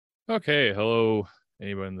Okay, hello,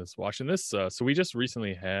 anyone that's watching this. So we just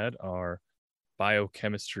recently had our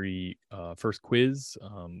biochemistry first quiz,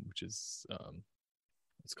 which is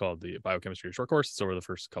it's called the biochemistry short course. It's over the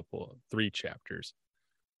first three chapters.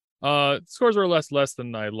 Scores were less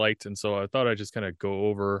than I liked, and so I thought I'd just kind of go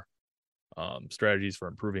over strategies for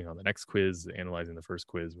improving on the next quiz, analyzing the first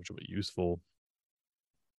quiz, which will be useful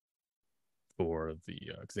for the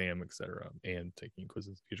exam, etc., and taking quizzes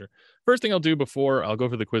in the future. First thing I'll do before I'll go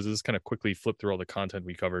for the quizzes, kind of quickly flip through all the content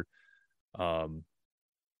we covered. I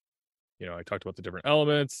talked about the different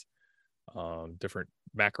elements, different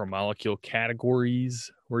macromolecule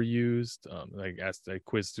categories were used. I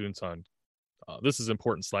quizzed students on this is an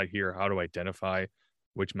important slide here, how to identify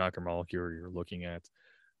which macromolecule you're looking at.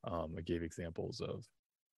 I gave examples of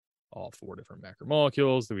all four different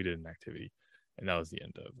macromolecules that we did in activity, and that was the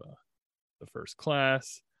end of the first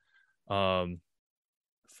class.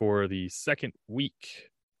 For the second week,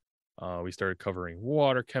 we started covering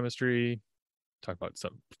water chemistry, talked about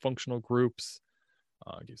some functional groups,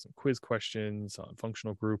 gave some quiz questions on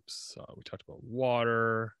functional groups. We talked about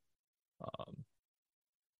water,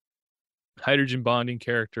 hydrogen bonding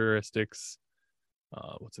characteristics.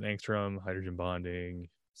 What's an angstrom? Hydrogen bonding,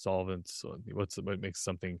 solvents. So what makes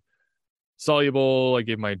something soluble? I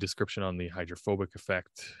gave my description on the hydrophobic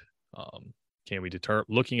effect. Can we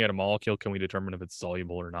looking at a molecule, can we determine if it's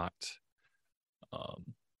soluble or not?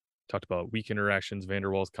 Talked about weak interactions, van der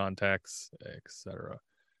Waals contacts, etc.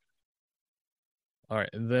 All right,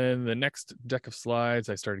 and then the next deck of slides,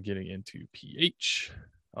 I started getting into pH.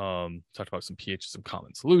 Talked about some pH, some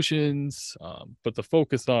common solutions, but the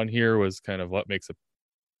focus on here was kind of what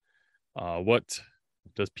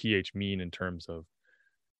does pH mean in terms of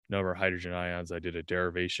number of hydrogen ions. I did a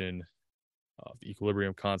derivation of the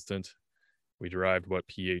equilibrium constant. We derived what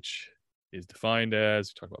pH is defined as.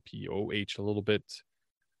 We talked about pOH a little bit.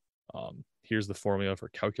 Here's the formula for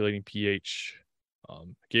calculating pH. I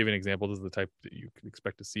gave an example. This is the type that you could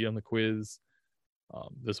expect to see on the quiz.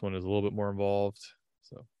 This one is a little bit more involved.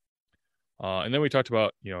 And then we talked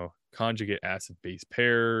about, conjugate acid base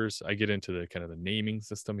pairs. I get into the kind of the naming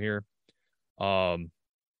system here. And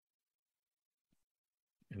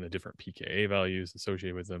the different pKa values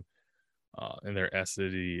associated with them. And their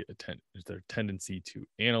acidity, their tendency to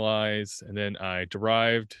analyze. And then I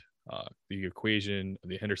derived the equation,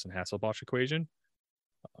 the Henderson-Hasselbalch equation,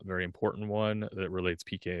 a very important one that relates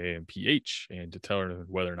pKa and pH and determine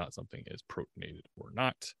whether or not something is protonated or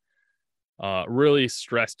not. Really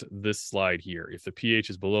stressed this slide here. If the pH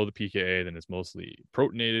is below the pKa, then it's mostly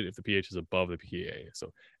protonated. If the pH is above the pKa.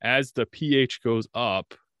 So as the pH goes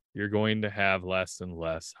up, you're going to have less and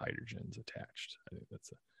less hydrogens attached. I think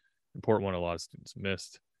that's an important one a lot of students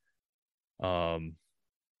missed.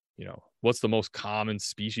 What's the most common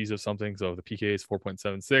species of something? So if the pKa is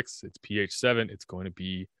 4.76, it's pH 7, it's going to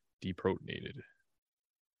be deprotonated.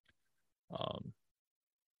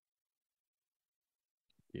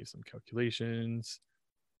 Gave some calculations.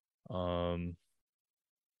 We'll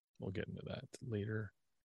get into that later.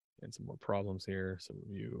 And some more problems here, some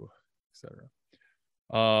review, etc.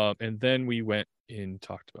 And then we went and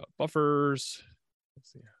talked about buffers.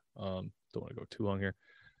 Let's see. Don't want to go too long here.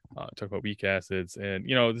 Talk about weak acids, and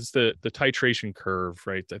this is the titration curve,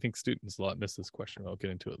 right? I think students a lot miss this question. I'll get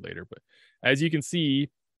into it later, but as you can see,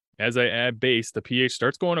 as I add base, the pH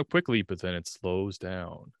starts going up quickly, but then it slows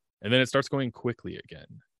down, and then it starts going quickly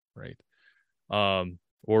again, right? Or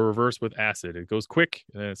reverse with acid, it goes quick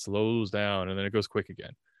and then it slows down, and then it goes quick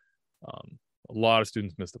again. A lot of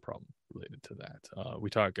students miss the problem related to that. We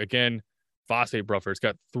talk again, phosphate buffer. It's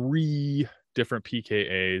got 3 different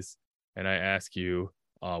pKa's, and I ask you,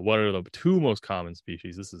 what are the 2 most common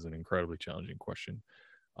species? This is an incredibly challenging question.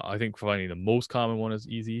 I think finding the most common one is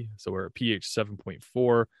easy. So we're at pH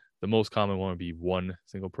 7.4. The most common one would be 1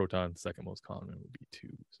 single proton. The second most common would be 2.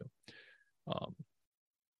 So,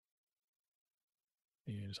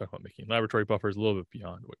 and talk about making laboratory buffers a little bit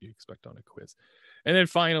beyond what you expect on a quiz. And then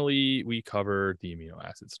finally, we covered the amino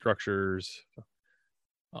acid structures.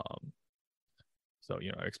 So,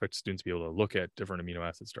 I expect students to be able to look at different amino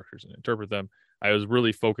acid structures and interpret them. I was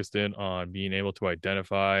really focused in on being able to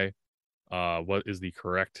identify what is the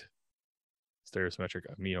correct stereosymmetric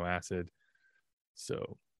amino acid.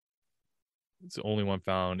 So it's the only one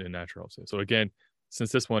found in natural. So again,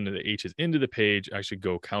 since this one, the H is into the page, I should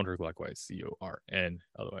go counterclockwise, CORN.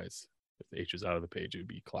 Otherwise, if the H is out of the page, it would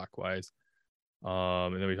be clockwise.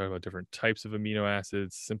 And then we talk about different types of amino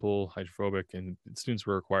acids, simple, hydrophobic, and students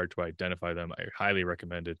were required to identify them. I highly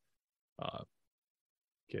recommended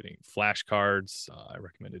getting flashcards. I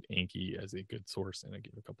recommended Anki as a good source, and I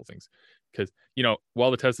gave a couple things because, while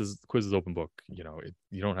the quiz is open book, you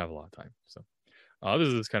don't have a lot of time. So this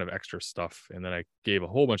is kind of extra stuff. And then I gave a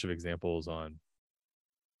whole bunch of examples on,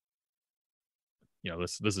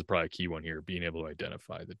 this is probably a key one here, being able to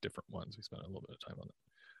identify the different ones. We spent a little bit of time on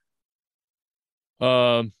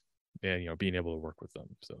that. And being able to work with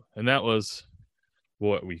them. So, and that was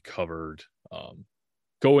what we covered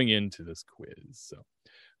going into this quiz.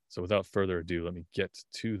 So without further ado, let me get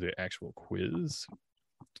to the actual quiz.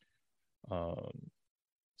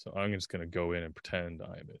 So I'm just going to go in and pretend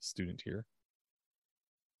I'm a student here.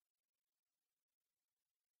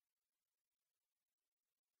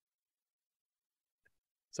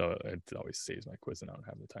 So it always saves my quiz, and I don't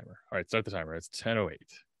have the timer. All right, start the timer. It's 10:08.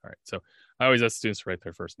 All right, so I always ask students to write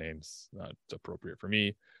their first names. Not appropriate for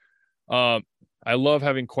me. I love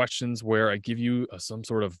having questions where I give you some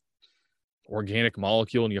sort of organic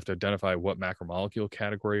molecule, and you have to identify what macromolecule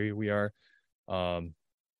category we are. I'm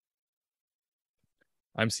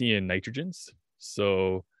seeing nitrogens,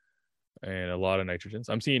 and a lot of nitrogens.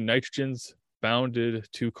 I'm seeing nitrogens bounded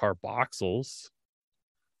to carboxyls,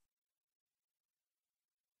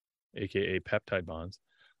 aka peptide bonds.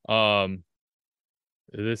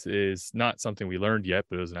 This is not something we learned yet,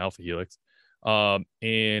 but it was an alpha helix. And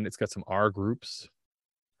it's got some R groups,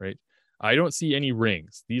 right? I don't see any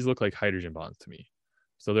rings. These look like hydrogen bonds to me.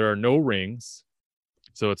 So there are no rings.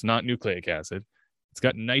 So it's not nucleic acid. It's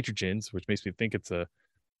got nitrogens, which makes me think it's a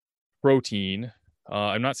protein.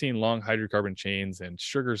 I'm not seeing long hydrocarbon chains, and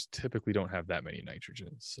sugars typically don't have that many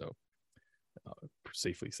nitrogens. So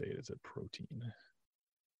safely say it is a protein.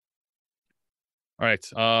 All right.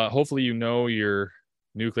 Hopefully your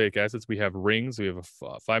nucleic acids. We have rings. We have a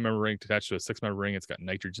 5-member ring attached to a 6-member ring. It's got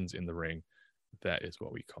nitrogens in the ring. That is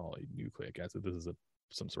what we call a nucleic acid. This is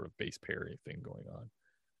some sort of base pairing thing going on.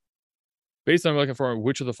 Based on looking for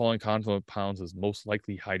which of the following compounds is most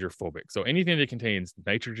likely hydrophobic. So anything that contains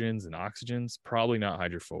nitrogens and oxygens, probably not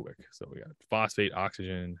hydrophobic. So we got phosphate,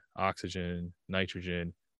 oxygen,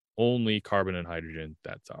 nitrogen, only carbon and hydrogen.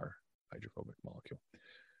 That's our hydrophobic molecule.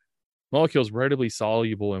 Molecules readily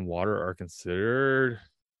soluble in water are considered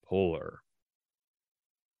polar.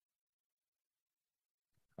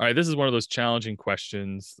 All right, this is one of those challenging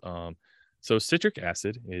questions. So citric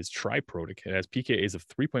acid is triprotic. It has pKa's of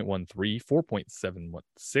 3.13,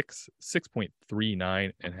 4.716,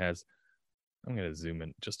 6.39, and has, I'm going to zoom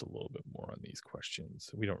in just a little bit more on these questions.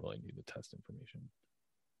 We don't really need the test information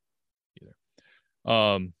either.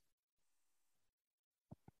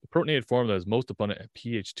 The protonated form that is most abundant at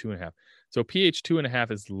pH 2.5. So pH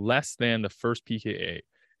 2.5 is less than the first pKa.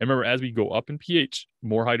 And remember, as we go up in pH,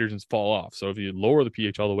 more hydrogens fall off. So if you lower the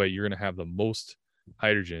pH all the way, you're going to have the most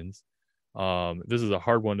hydrogens. This is a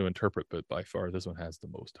hard one to interpret, but by far this one has the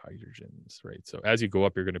most hydrogens, right? So as you go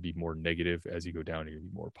up, you're going to be more negative. As you go down, you're going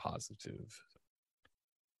to be more positive.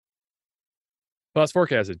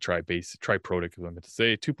 Phosphoric acid triprotic, I meant to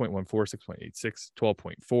say, 2.14, 6.86,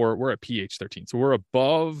 12.4. We're at pH 13. So we're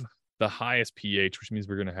above the highest pH, which means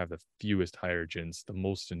we're going to have the fewest hydrogens, the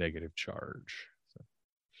most negative charge.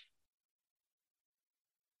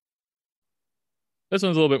 This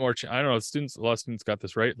one's a little bit more, I don't know, a lot of students got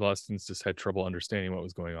this right. A lot of students just had trouble understanding what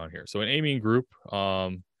was going on here. So an amine group,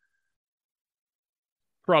 probably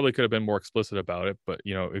could have been more explicit about it, but,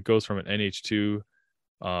 it goes from an NH2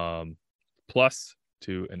 plus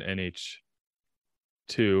to an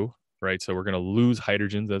NH2, right? So we're going to lose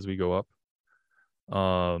hydrogens as we go up,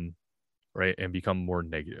 right, and become more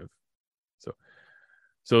negative.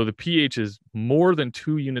 So the pH is more than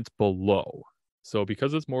 2 units below. So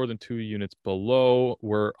because it's more than 2 units below,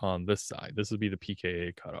 we're on this side. This would be the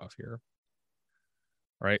pKa cutoff here.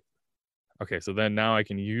 All right. Okay, so then now I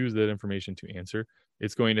can use that information to answer.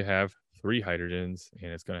 It's going to have 3 hydrogens,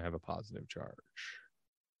 and it's going to have a positive charge.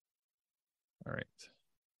 All right.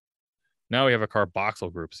 Now we have a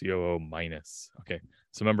carboxyl group, COO minus. Okay,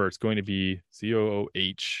 so remember, it's going to be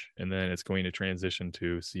COOH, and then it's going to transition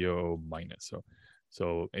to COO minus.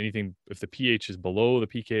 So anything, if the pH is below the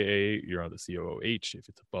pKa, you're on the COOH. If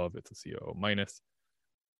it's above, it's a COO minus.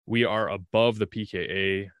 We are above the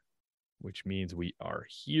pKa, which means we are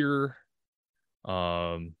here.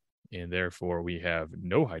 And therefore we have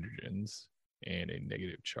no hydrogens and a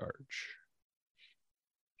negative charge.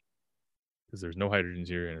 Because there's no hydrogens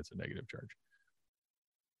here and it's a negative charge.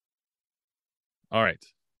 All right.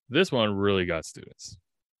 This one really got students.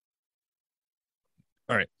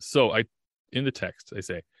 All right. So in the text, I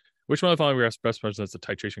say, which one of the following graphs best represents the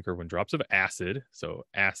titration curve when drops of acid, so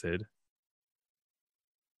acid,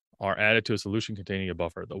 are added to a solution containing a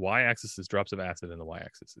buffer. The y-axis is drops of acid and the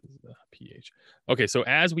y-axis is the pH. Okay, so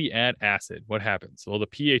as we add acid, what happens? Well, the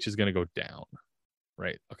pH is going to go down,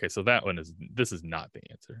 right? Okay, so this is not the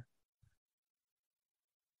answer.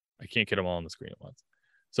 I can't get them all on the screen at once.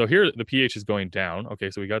 So here the pH is going down.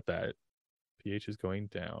 Okay, so we got that. pH is going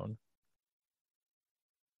down.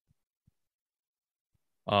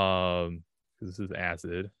 This is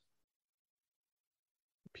acid.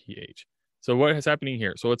 pH. So what is happening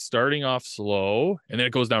here? So it's starting off slow, and then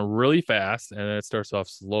it goes down really fast, and then it starts off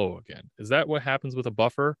slow again. Is that what happens with a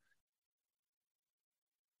buffer?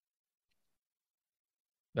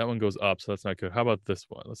 That one goes up, so that's not good. How about this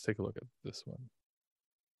one? Let's take a look at this one.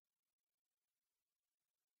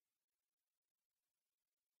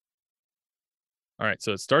 All right,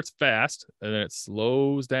 so it starts fast, and then it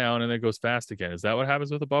slows down, and then it goes fast again. Is that what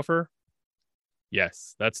happens with a buffer?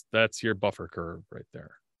 Yes, that's your buffer curve right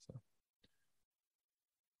there. So.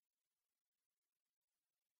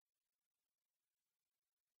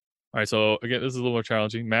 All right, so again, this is a little more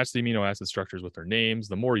challenging. Match the amino acid structures with their names.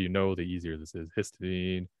 The more you know, the easier this is.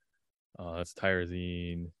 Histidine, that's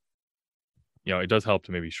tyrosine. You know, it does help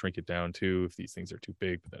to maybe shrink it down too if these things are too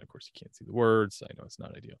big, but then of course you can't see the words. I know it's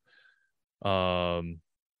not ideal. And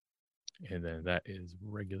then that is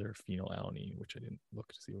regular phenylalanine, which I didn't look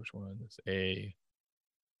to see which one is A.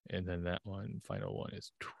 And then that one, final one,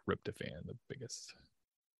 is tryptophan, the biggest.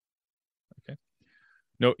 Okay.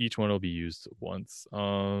 No, each one will be used once.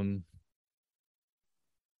 All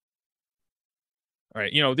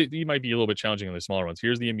right, you know, these might be a little bit challenging on the smaller ones.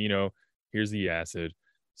 Here's the amino, here's the acid.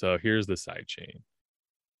 So here's the side chain.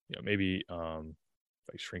 You know, maybe if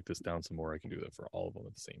I shrink this down some more, I can do that for all of them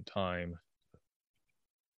at the same time.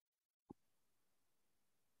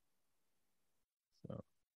 So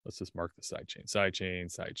let's just mark the side chain. Side chain,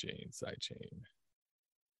 side chain, side chain.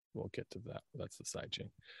 We'll get to that. That's the side chain.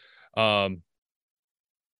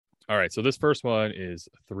 All right, so this first one is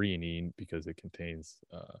threonine because it contains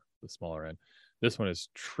the smaller end. This one is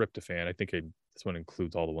tryptophan. I think this one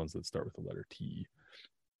includes all the ones that start with the letter T.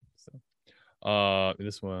 So,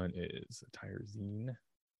 this one is tyrosine.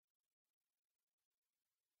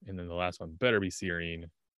 And then the last one better be serine.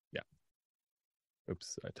 Yeah.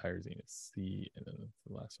 Oops, tyrosine is C, and then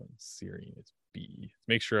the last one, serine, is B.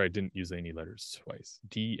 Make sure I didn't use any letters twice.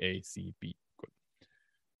 D, A, C, B. Good.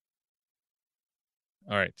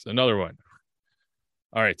 All right, so another one.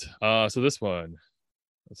 All right, so this one,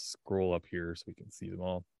 let's scroll up here so we can see them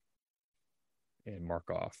all. And mark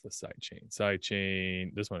off the side chain. Side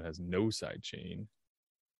chain, this one has no side chain.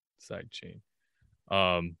 Side chain.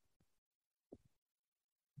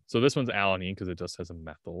 So this one's alanine because it just has a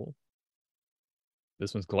methyl.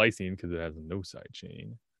 This one's glycine because it has no side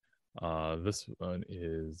chain. This one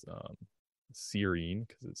is serine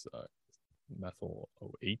because it's methyl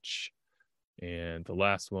OH. And the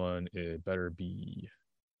last one, it better be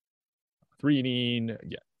threonine.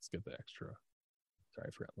 Yeah, let's get the extra. Sorry,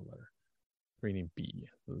 I forgot the letter. Threonine B.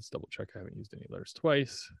 Let's double check. I haven't used any letters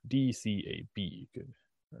twice. D, C, A, B. Good.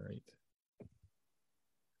 All right.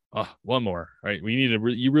 One more. All right.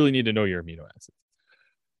 You really need to know your amino acids.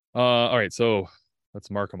 All right. So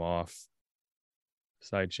let's mark them off.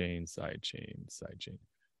 Side chain, side chain, side chain,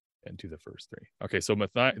 and do the first three. Okay. So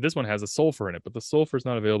this one has a sulfur in it, but the sulfur is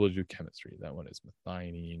not available to do chemistry. That one is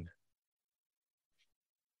methionine.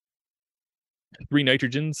 3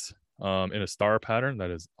 nitrogens in a star pattern. That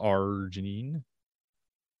is arginine.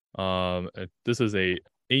 This is a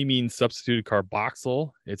amine substituted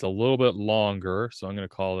carboxyl. It's a little bit longer, so I'm going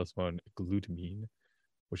to call this one glutamine,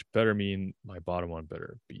 which better mean my bottom one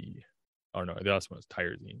better be, oh no, the last one is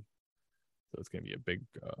tyrosine. So it's going to be a big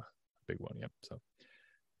one. Yep. So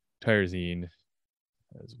tyrosine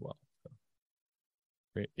as well. So,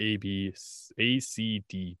 right. A, B, A, C,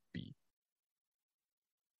 D, B.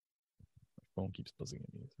 My phone keeps buzzing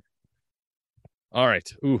at me. All right.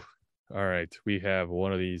 Ooh. All right, we have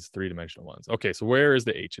one of these 3-dimensional ones. Okay, so where is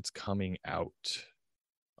the H? It's coming out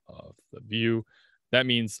of the view. That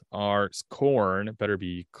means our corn better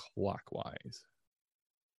be clockwise.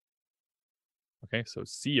 Okay, so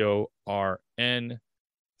C-O-R-N,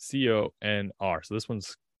 C-O-N-R. So this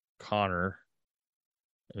one's Connor,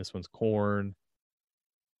 and this one's corn.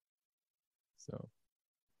 So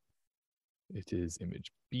it is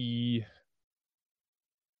image B.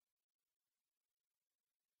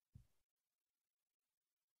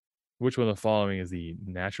 Which one of the following is the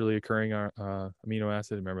naturally occurring amino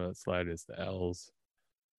acid? Remember that slide is the L's.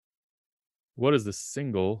 What is the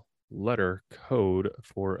single letter code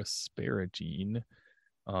for asparagine?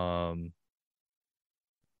 So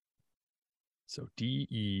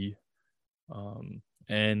DE,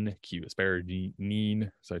 NQ,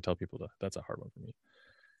 asparaginine. So I tell people that's a hard one for me.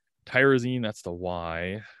 Tyrosine, that's the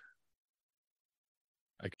Y.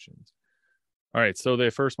 All right, so the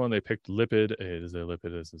first one they picked lipid. It is a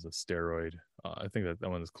lipid. This is a steroid. I think that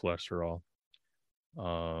one is cholesterol.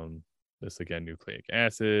 This again, nucleic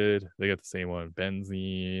acid. They got the same one,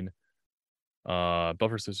 benzene.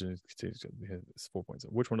 Buffer solution is 4.7.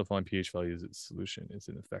 Which one of the following pH values its solution is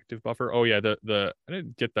an effective buffer? Oh yeah, the I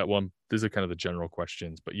didn't get that one. These are kind of the general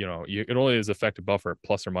questions, but it only is effective buffer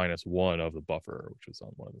plus or minus one of the buffer, which was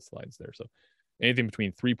on one of the slides there. So anything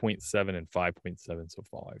between 3.7 and 5.7, so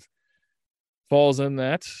 5 falls in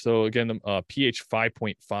that. So again, the pH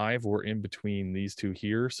 5.5, we're in between these two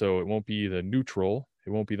here. So it won't be the neutral.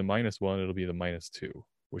 It won't be the -1. It'll be the -2,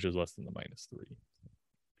 which is less than the -3.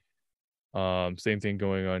 Same thing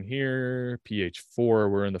going on here. pH 4,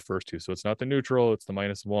 we're in the first two. So it's not the neutral. It's the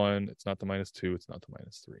 -1. It's not the -2. It's not the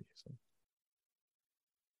 -3. So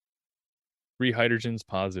 3 hydrogens,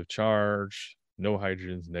 positive charge. No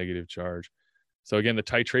hydrogens, negative charge. So again, the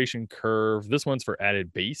titration curve, this one's for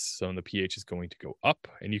added base. So the pH is going to go up.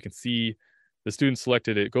 And you can see the student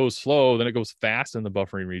selected it goes slow, then it goes fast in the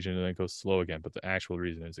buffering region, and then it goes slow again. But the actual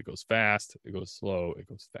reason is it goes fast, it goes slow, it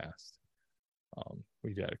goes fast.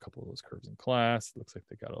 We did a couple of those curves in class. Looks like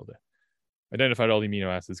they got identified all the amino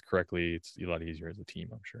acids correctly. It's a lot easier as a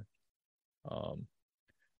team, I'm sure. All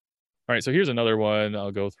right, so here's another one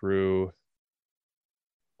I'll go through.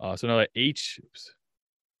 So now that H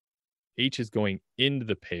is going into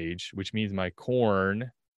the page, which means my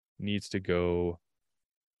corn needs to go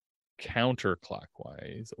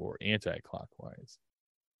counterclockwise or anti-clockwise.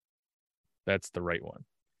 That's the right one.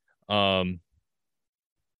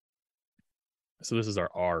 So this is our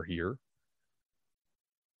R here.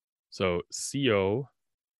 So CORN,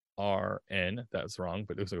 that's wrong,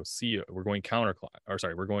 but it was like CO. We're going we're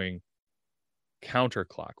going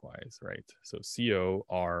counterclockwise, right? So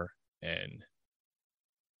CORN.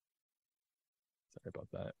 Sorry about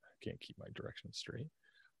that. I can't keep my directions straight.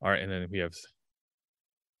 All right, and then we have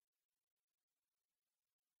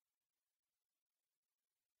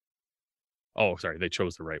sorry, they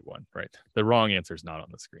chose the right one, right? The wrong answer is not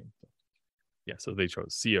on the screen. So, yeah, so they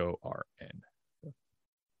chose CORN.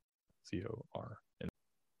 CORN.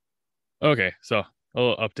 Okay, so a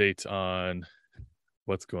little update on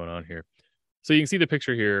what's going on here. So you can see the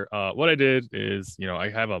picture here. What I did is, I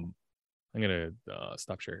have I'm going to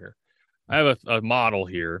stop share here. I have a model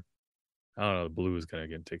here. I don't know, the blue is going to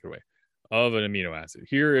again take it away, of an amino acid.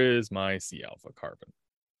 Here is my C alpha carbon.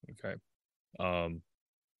 Okay.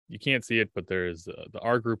 You can't see it, but there's the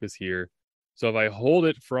R group is here. So if I hold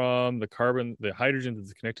it from the hydrogen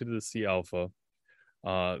that's connected to the C alpha,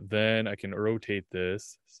 then I can rotate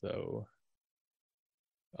this. So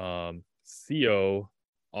CORN.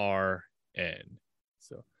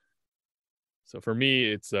 So for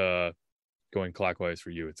me, it's going clockwise. For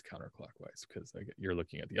you, it's counterclockwise because you're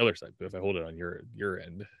looking at the other side. But if I hold it on your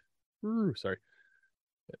end, sorry,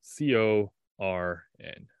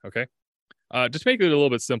 CORN. Okay. Just make it a little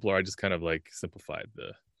bit simpler. I just kind of like simplified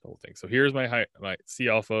the whole thing. So here's my C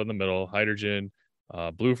alpha in the middle, hydrogen,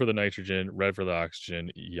 blue for the nitrogen, red for the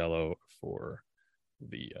oxygen, yellow for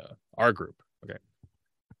the R group. Okay.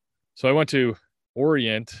 So I want to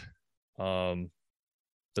orient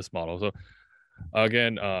this model. So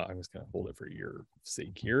again, I'm just going to hold it for your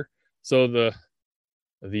sake here. So the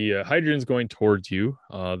hydrogen is going towards you.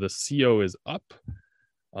 The CO is up.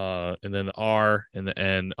 And then the R and the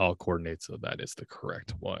N all coordinate, so that is the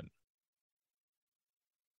correct one.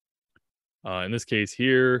 In this case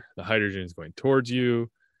here, the hydrogen is going towards you.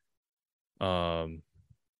 It's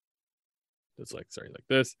like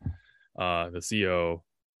this. The CO,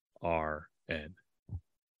 R, N,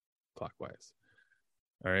 clockwise.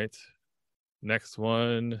 All right. Next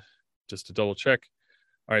one, just to double check.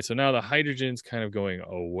 All right, so now the hydrogen's kind of going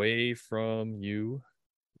away from you.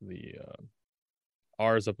 The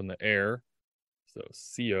R is up in the air. So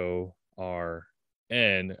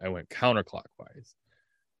CORN, I went counterclockwise,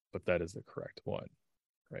 but that is the correct one,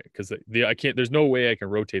 right? Because I can't. There's no way I can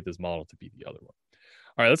rotate this model to be the other one.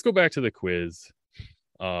 All right, let's go back to the quiz,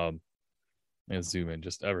 and zoom in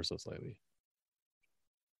just ever so slightly.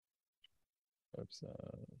 Oops.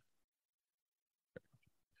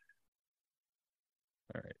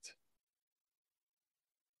 All right.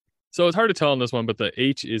 So it's hard to tell on this one, but the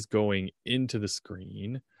H is going into the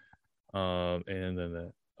screen, and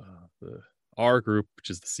then the R group, which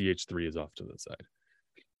is the CH3, is off to the side.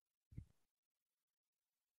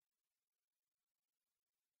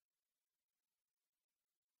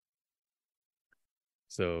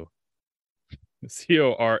 So the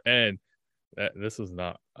CORN, this was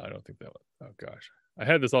not, I don't think that was, oh gosh. I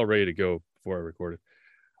had this all ready to go before I recorded.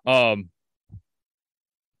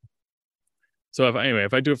 So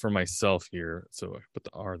if I do it for myself here, so I put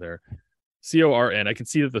the R there, CORN, I can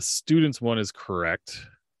see that the students one is correct,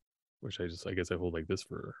 which I guess I hold like this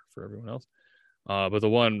for everyone else. But the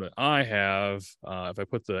one that I have, if I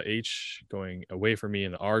put the H going away from me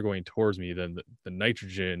and the R going towards me, then the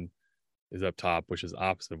nitrogen is up top, which is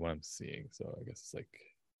opposite of what I'm seeing. So I guess it's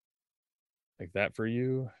like that for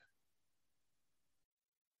you,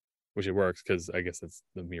 which it works because I guess that's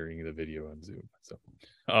the mirroring of the video on Zoom. So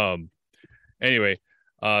anyway,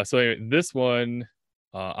 this one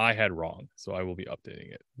I had wrong, so I will be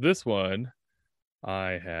updating it. This one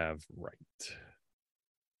I have right.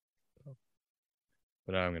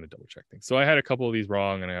 But now I'm going to double check things. So I had a couple of these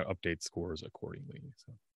wrong, and I update scores accordingly.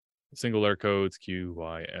 So single letter codes Q,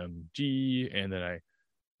 Y, M, G, and then I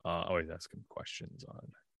always ask them questions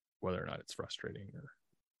on whether or not it's frustrating or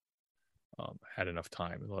had enough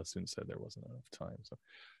time. A lot of students said there wasn't enough time. So,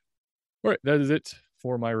 all right, that is it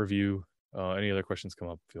for my review. Any other questions come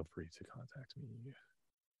up, feel free to contact me.